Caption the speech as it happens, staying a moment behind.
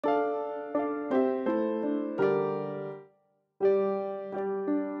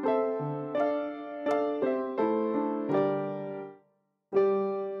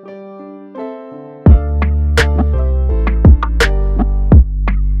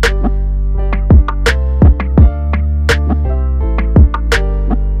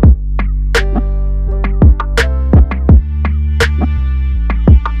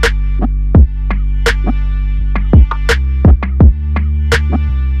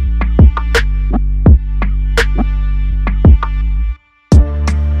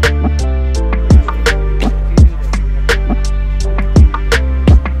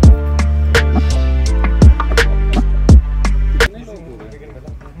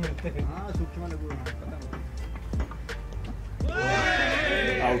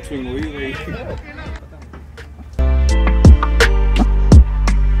Outswing हुई भाई।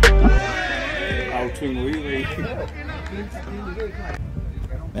 Outswing हुई भाई।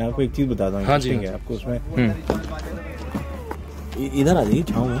 मैं आपको एक चीज बताता हूँ। हाँ जी, है आपको उसमें इधर आ जाइए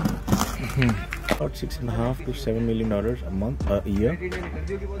छाँव में। About $6.5 to $7 million a month, a year,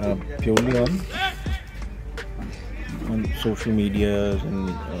 purely on social medias and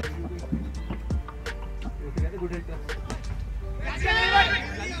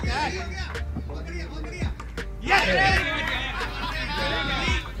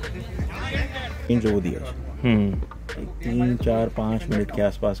जो दिया 3, 4, 5 मिनट के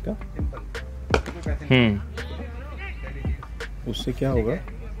आसपास का। उससे क्या होगा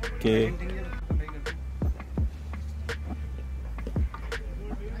कि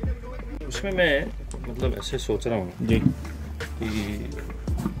उसमें मैं मतलब ऐसे सोच रहा हूँ जी कि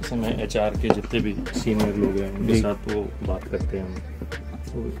जैसे मैं HR के जितने भी सीनियर लोग हैं उनके साथ वो बात करते हैं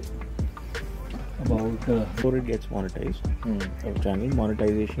about before it gets monetized. Our channel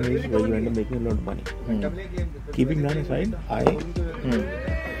monetization is where you end up making a lot of money. Keeping that aside, I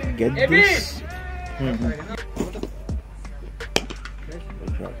get this.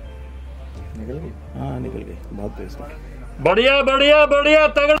 हाँ निकल गए, बहुत बेस्ट है। बढ़िया बढ़िया बढ़िया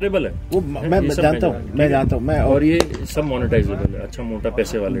तगड़ेबल है वो मैं जानता हूँ मैं और ये सब मोनेटाइजेबल है। अच्छा मोटा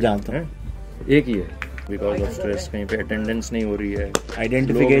पैसे वाले जानता हूँ। एक ही है बिकॉज ऑफ स्ट्रेस, कहीं पे अटेंडेंस नहीं हो रही है,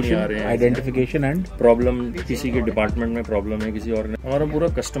 आइडेंटिफिकेशन एंड प्रॉब्लम, किसी के डिपार्टमेंट में प्रॉब्लम है, किसी और ने, हमारा पूरा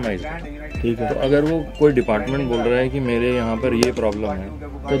कस्टमाइज है। ठीक है, तो अगर वो कोई डिपार्टमेंट बोल रहा है कि मेरे यहाँ पर ये प्रॉब्लम है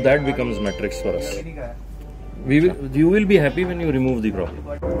तो that becomes matrix for us. You will be happy when you remove the problem.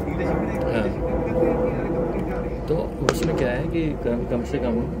 तो उसमें क्या है कि कम से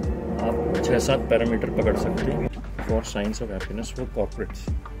कम आप 6-7 पैरामीटर पकड़ सकते हैं for science of happiness for corporates.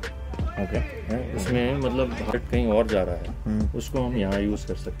 Okay, उसमें मतलब कहीं और जा रहा है उसको हम यहाँ यूज़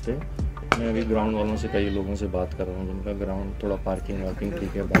कर सकते हैं। मैं अभी ग्राउंड वालों से कई लोगों से बात कर रहा हूँ जिनका ग्राउंड थोड़ा पार्किंग वार्किंग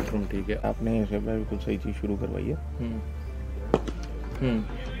ठीक है, बाथरूम ठीक है। आपने कुछ सही चीज़ शुरू करवाई है।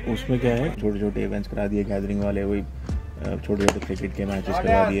 उसमें क्या है, छोटे छोटे इवेंट्स करा दिए, गैदरिंग वाले, वही छोटे छोटे क्रिकेट के मैचेस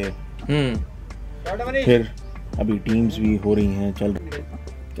करवा दिए। फिर अभी टीम्स भी हो रही हैं, चल रही।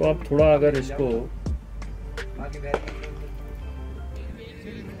 तो आप थोड़ा अगर इसको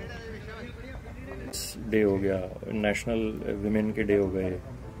डे हो गया, नेशनल वुमेन के डे हो गए,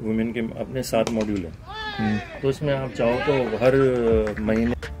 वुमेन के अपने 7 मॉड्यूल हैं, तो इसमें आप चाहो तो हर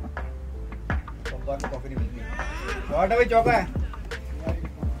महीने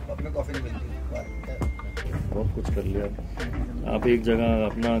बहुत कुछ कर लिया। आप एक जगह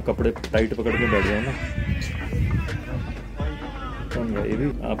अपना कपड़े टाइट पकड़ के बैठ जाओ ना, ये भी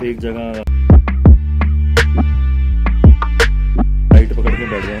आप एक जगह टाइट पकड़ के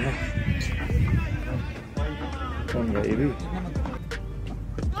बैठ जाओ ना, ये भी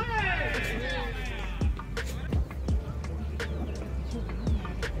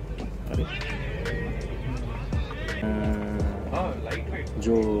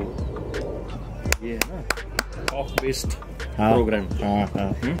जो ये है ना ऑफ बेस्ड प्रोग्राम,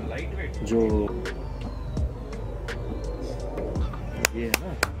 जो ये है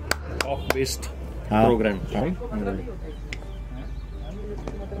ना ऑफ बेस्ड प्रोग्राम,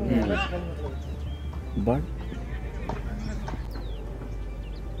 बट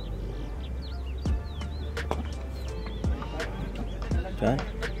क्या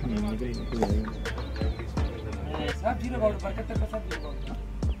सब 0 बॉल 75 का सब 0 बॉल।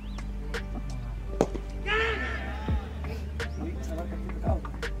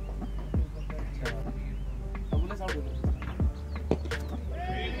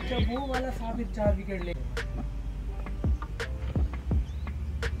 वो वाला साबित 4 विकेट ले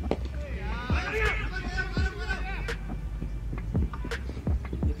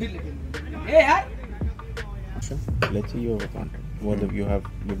यार। Let's see your content. What if you have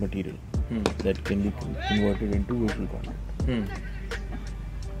your material that can be converted into visual content?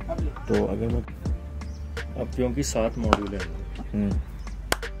 तो अगर मैं अब क्योंकि 7 मॉड्यूल है,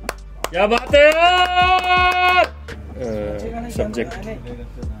 क्या बात है यार, सब्जेक्ट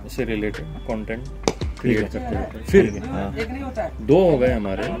से रिलेटेड कंटेंट क्रिएट करते रहते हैं। फिर 2 हो गए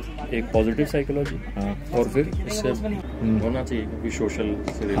हमारे, एक पॉजिटिव साइकोलॉजी और फिर इससे होना चाहिए क्योंकि सोशल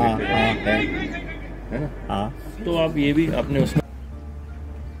से रिलेटेड है ना। तो आप ये भी अपने उसमें,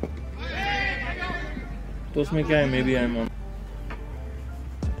 तो उसमें क्या है, may B I am on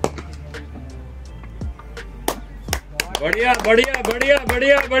बढ़िया बढ़िया बढ़िया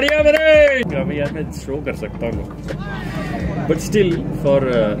बढ़िया बढ़िया मेरे अभी यार मैं शो कर सकता हूँ but still for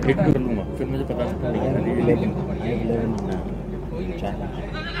hit to लूँगा, फिर मुझे पता नहीं है।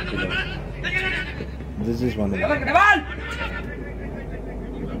 This is one of them.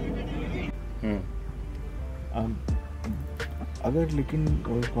 अगर लेकिन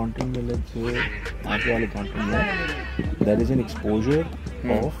उस कंटेंट में let's say आपके वाले कंटेंट में there is an exposure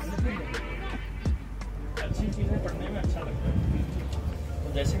of अच्छी चीजें पढ़ने में अच्छा लगता है। तो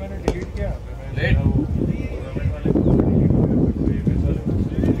जैसे मैंने डिलीट किया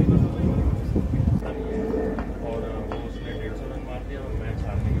और उसने 150 रन मार दिया और मैच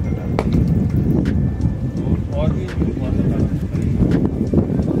हारने की कगार पे। तो और भी बहुत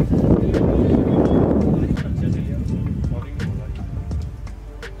अच्छे से लिया बॉलिंग बोला।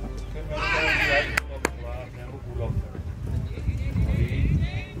 फिर मैं वो कूल ऑफ कर अभी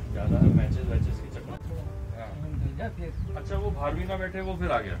ज़्यादा मैचेस वैचेस के चक्कर। अच्छा वो बाहर भी ना बैठे, वो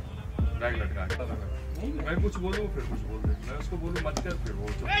फिर आ गया बैग लटका के। मैं कुछ बोलूँ फिर कुछ बोल दे, मैं उसको बोलूँ मत कर, फिर वो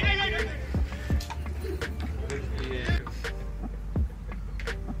चुप।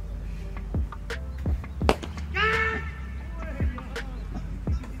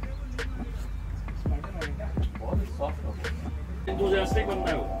 एंथुसियास्टिक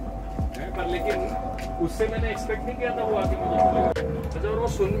बंदा है वो, पर लेकिन उससे मैंने एक्सपेक्ट नहीं किया था वो आके मुझे बोलेगा। अच्छा और वो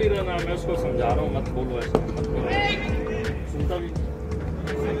सुन भी रहा ना, मैं उसको समझा रहा हूँ मत बोलो ऐसा, मत बोलो, सुनता भी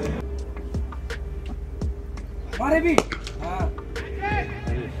मारे भी। हाँ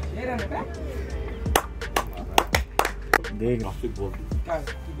ये रहने पे देख क्या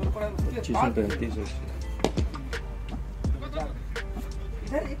कीपर पड़ा उसके 25-35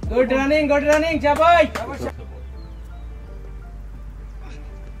 गुड रनिंग जा भाई।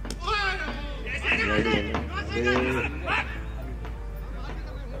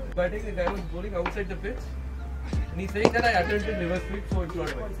 Batting, the guy was bowling outside the pitch, and he's saying that I attempted reverse sweep, so it's not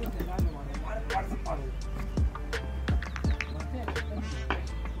right.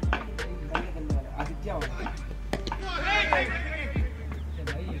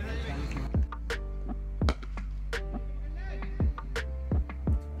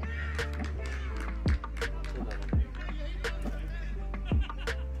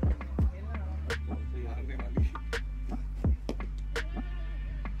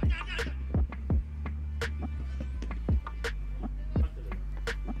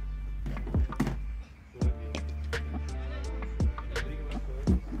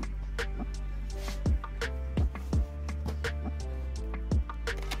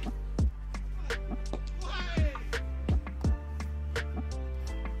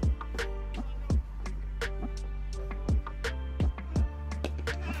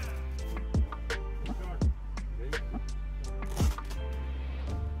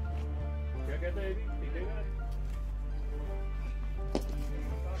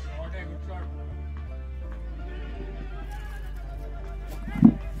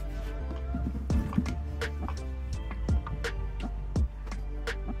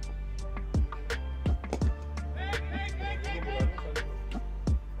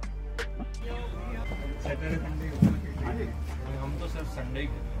 हम तो सिर्फ संडे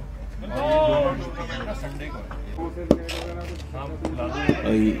संडे को।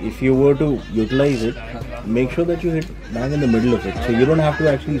 if you were to utilize it, make sure that you hit bang in the middle of it, so you don't have to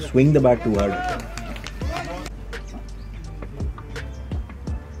actually swing the bat too hard.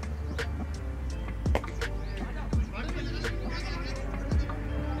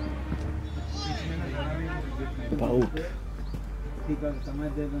 Out.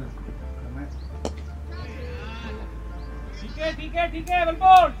 ठीक है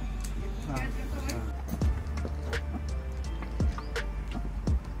बलबोल।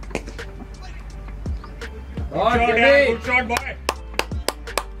 Good shot boy.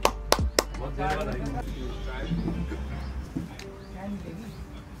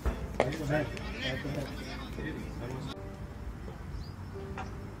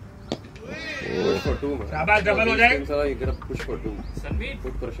 शाबाश, double हो जाए। Push for two. Sanveer,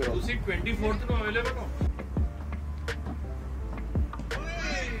 Put pressure on. उसी 24th को available हो।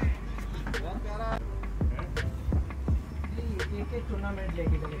 एक tournament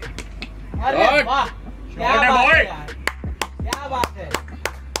लेके गए। अरे वाह, क्या बात है, क्या बात है।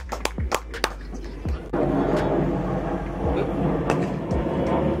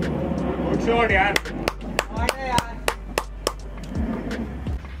 गुड शॉट यार। अरे यार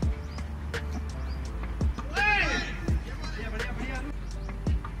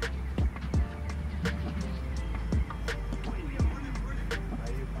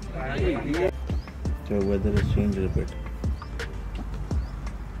The weather has changed a bit.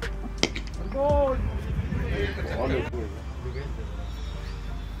 Goal.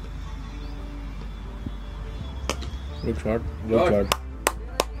 Good shot. Good shot.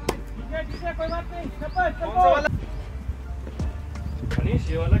 ठीक है कोई बात नहीं। मनीष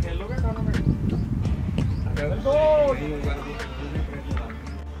ये वाला खेल लोगे टूर्नामेंट?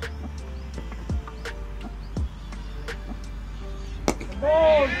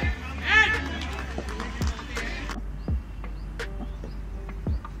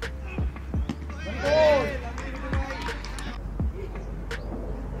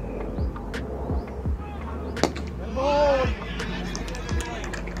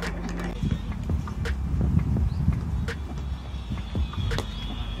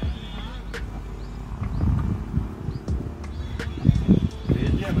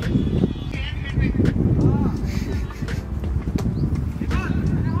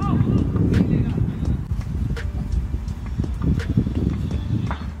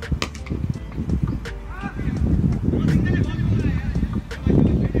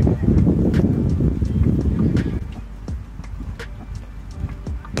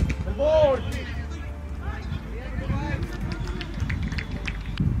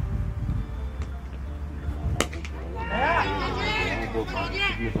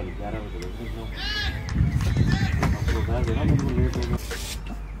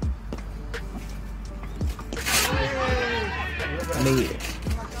 नहीं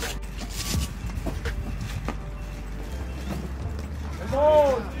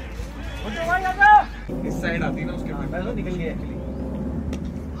इस साइड आती ना उसके बाद निकल गया एक्चुअली।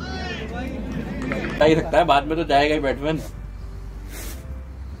 ही सकता है, बाद में तो जाएगा ही बैट्समैन।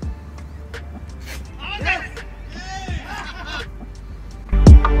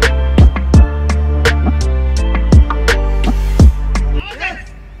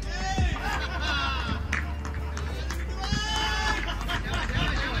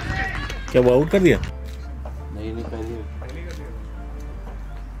 क्या वो आउट कर दिया? नहीं पहले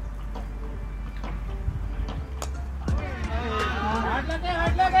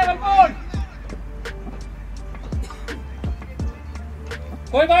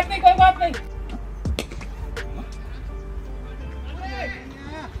कोई बात नहीं, कोई बात नहीं।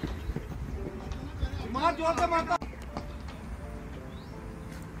 मार जोर से मारता।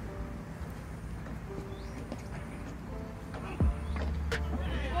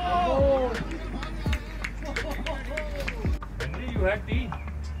 You had tea.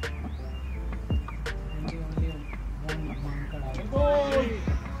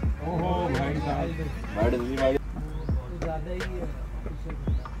 ओहो भाई साहब, ज्यादा ही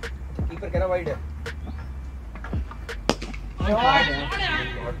कीपर कह रहा वाइड है।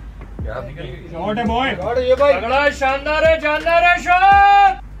 शॉट है बॉय, शॉट है ये भाई, तगड़ा शानदार है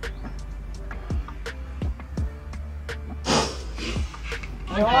शॉट।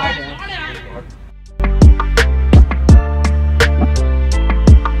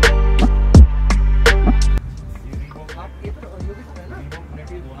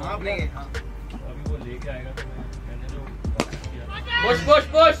 अभी वो लेके आएगा तो मैंने जो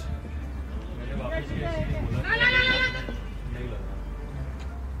पुश मैंने वापस किया, बोला नहीं लगा।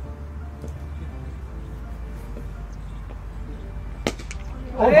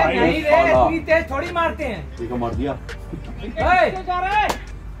 अरे नहीं रे, इतनी तेज थोड़ी मारते हैं। ठीक है, मार दिया। जा रहा है।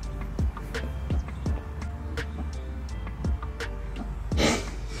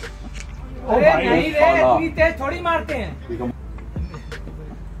 अरे नहीं रे, इतनी तेज थोड़ी मारते हैं। ठीक है,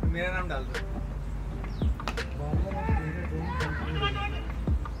 मेरा नाम डाल दो।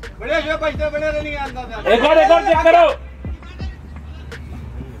 बढ़िया बचते बढ़िया रनिंग आता था। एक और चेक करो।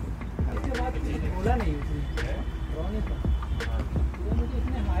 बोला नहीं उसने, मुझे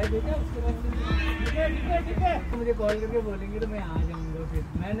इसने हाय भेजा, उसके बाद ठीक है मुझे कॉल करके बोलेंगे तो मैं आ जाऊंगा। फिर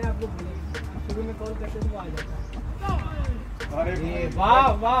मैंने आपको बोला, शुरू में कॉल करते तो वो आ जाता। अरे वाह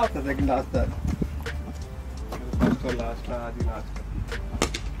वाह, सेकंड लास्ट था, फर्स्ट और लास्ट था, आधी लास्ट।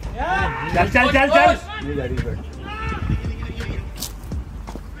 चल वेरी गुड।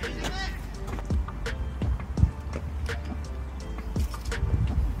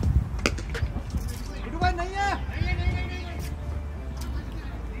 नहीं है।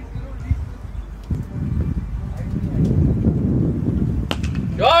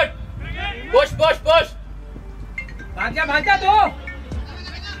 पुश भांजा तो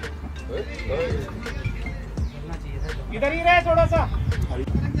इधर ही रहे थोड़ा सा।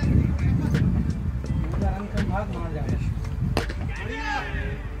 भाग मार जाए।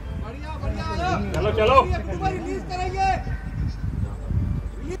 चलो रिलीज करेंगे।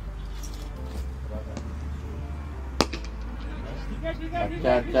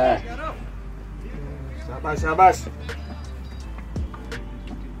 अच्छा शाबाश।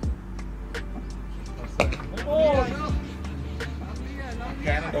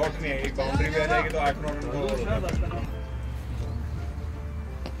 डॉट नहीं है, एक बाउंड्री भी आ जाएगी तो 8-9 रन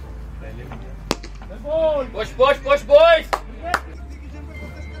पुश बॉयज।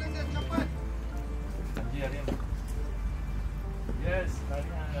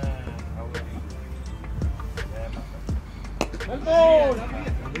 शाबाश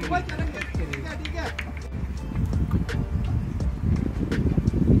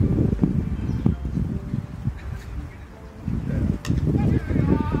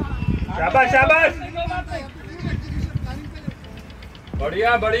शाबाश,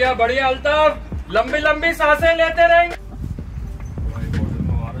 बढ़िया बढ़िया बढ़िया अल्ताफ, लंबी लंबी सांसें लेते रहेंगे।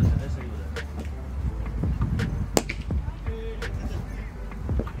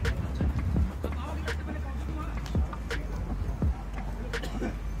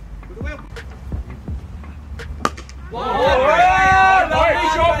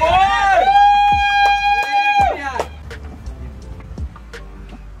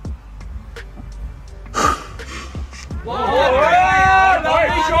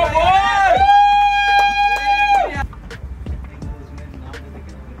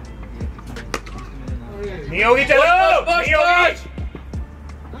 नहीं होगी, चलो नहीं होगी।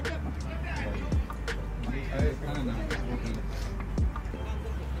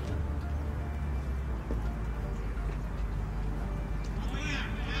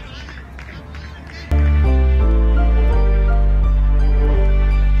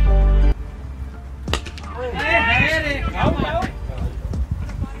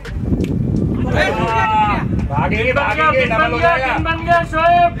 भागेंगे भागेंगे, डबल हो जाएगा। बन गया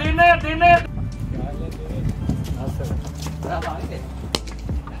शोएब, दिने दिने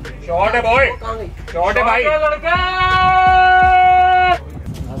शॉट है बॉय, शॉट है भाई। लड़का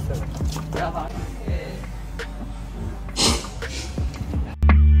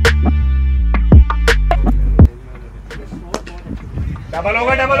डबल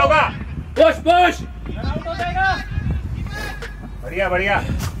होगा, डबल होगा। पुश पुश, बढ़िया बढ़िया।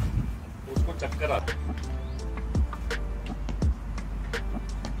 उसको चक्कर आता।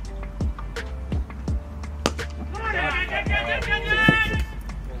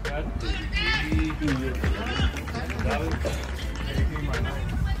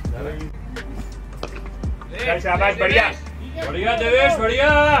 शाबाश, बढ़िया बढ़िया देवेश, बढ़िया।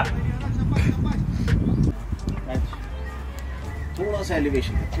 थोड़ा सा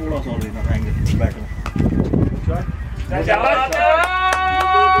एलिवेशन, थोड़ा सा ऑलरेडी एंगल बैट में। शाबाश,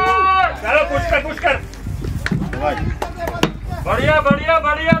 चलो पुश कर, पुश कर। बढ़िया बढ़िया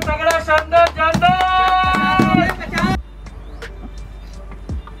बढ़िया, तगड़ा, शानदार शानदार।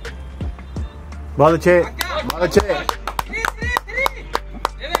 बहुत अच्छे, बहुत अच्छे।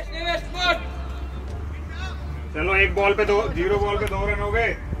 चलो एक बॉल पे 0 बॉल पे 2 रन हो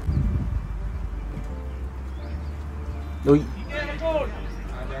गए।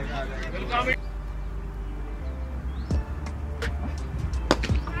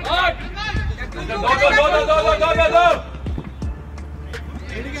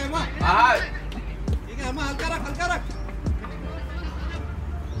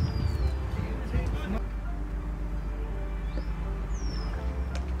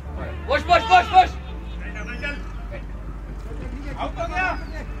 Push push push push,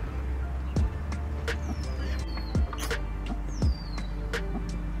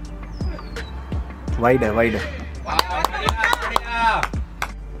 wide है, वाइड है।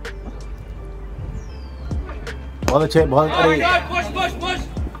 बहुत अच्छे, बहुत अच्छे। पुश पुश पुश,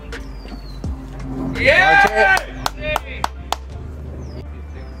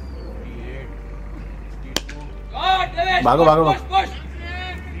 भागो भागो,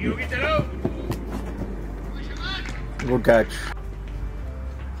 चलो good catch.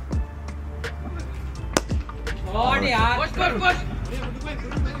 Push push push,